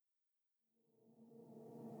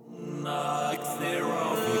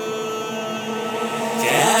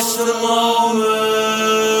the moment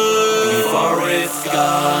before it's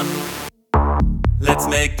gone. Let's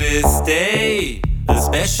make this day a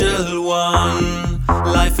special one.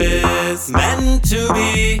 Life is meant to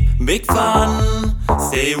be big fun.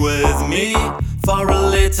 Stay with me for a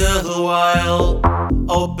little while.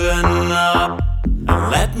 Open up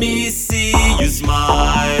and let me see you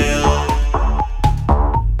smile.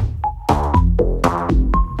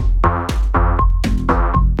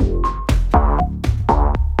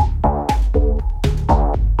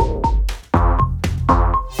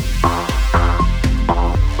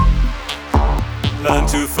 Learn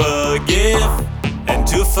to forgive and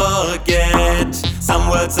to forget. Some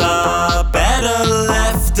words are better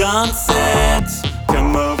left unsaid.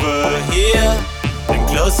 Come over here and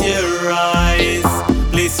close your eyes.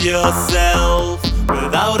 Please yourself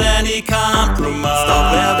without any compromise.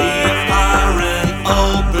 Stop there.